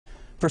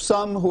For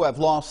some who have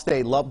lost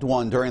a loved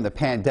one during the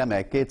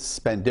pandemic, it's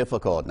been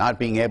difficult not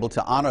being able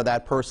to honor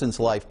that person's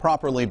life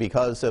properly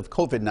because of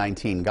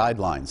COVID-19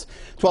 guidelines.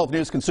 12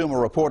 News consumer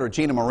reporter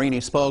Gina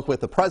Marini spoke with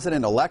the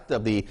president-elect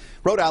of the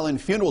Rhode Island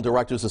Funeral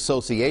Directors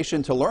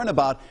Association to learn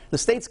about the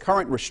state's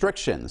current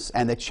restrictions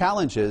and the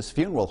challenges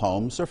funeral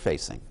homes are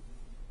facing.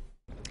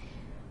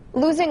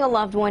 Losing a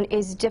loved one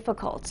is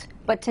difficult,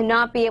 but to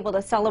not be able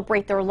to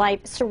celebrate their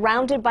life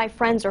surrounded by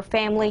friends or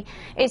family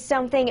is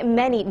something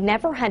many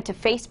never had to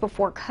face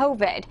before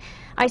COVID.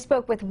 I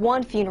spoke with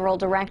one funeral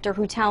director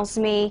who tells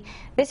me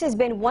this has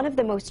been one of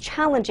the most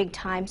challenging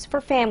times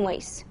for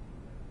families.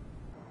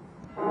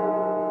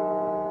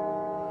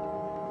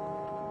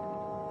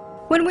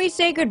 When we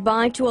say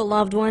goodbye to a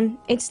loved one,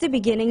 it's the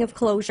beginning of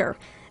closure.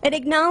 It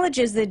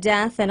acknowledges the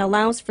death and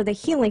allows for the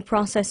healing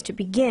process to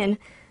begin.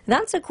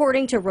 That's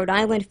according to Rhode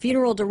Island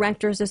Funeral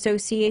Directors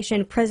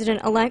Association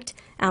President-elect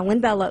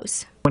Alan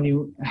Bellows. When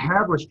you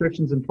have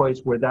restrictions in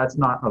place where that's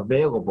not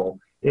available,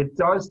 it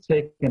does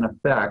take an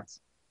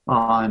effect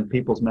on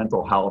people's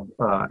mental health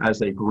as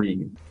they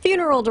grieve.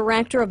 Funeral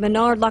Director of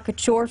Menard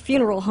Lacouture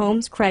Funeral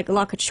Homes, Craig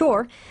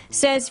Lacouture,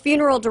 says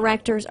funeral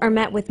directors are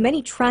met with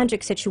many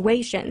tragic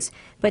situations,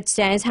 but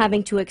says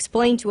having to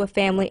explain to a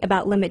family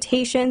about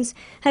limitations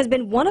has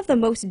been one of the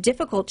most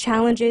difficult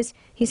challenges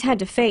he's had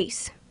to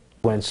face.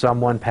 When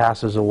someone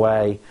passes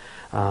away,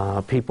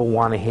 people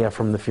want to hear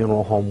from the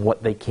funeral home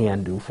what they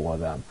can do for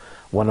them.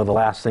 One of the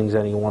last things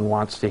anyone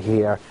wants to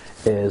hear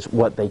is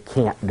what they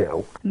can't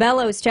do.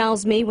 Bellows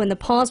tells me when the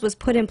pause was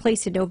put in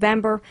place in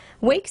November,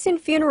 wakes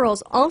and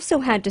funerals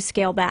also had to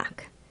scale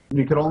back.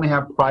 You could only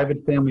have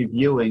private family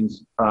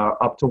viewings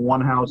up to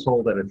one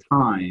household at a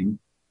time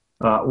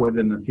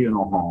within the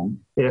funeral home.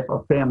 If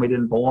a family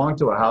didn't belong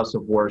to a house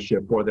of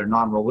worship or they're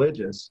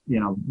non-religious,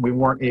 we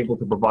weren't able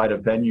to provide a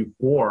venue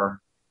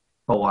for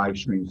a live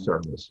stream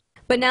service.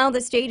 But now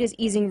the state is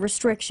easing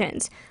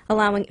restrictions,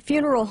 allowing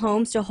funeral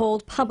homes to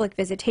hold public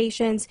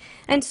visitations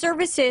and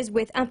services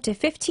with up to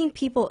 15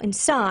 people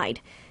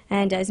inside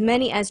and as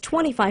many as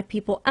 25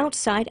 people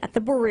outside at the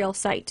burial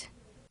site.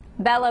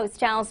 Bellows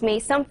tells me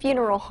some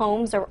funeral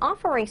homes are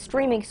offering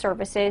streaming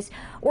services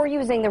or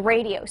using the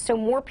radio so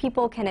more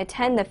people can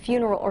attend the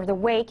funeral or the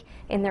wake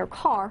in their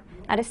car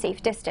at a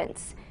safe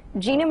distance.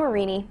 Gina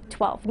Marini,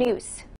 12 News.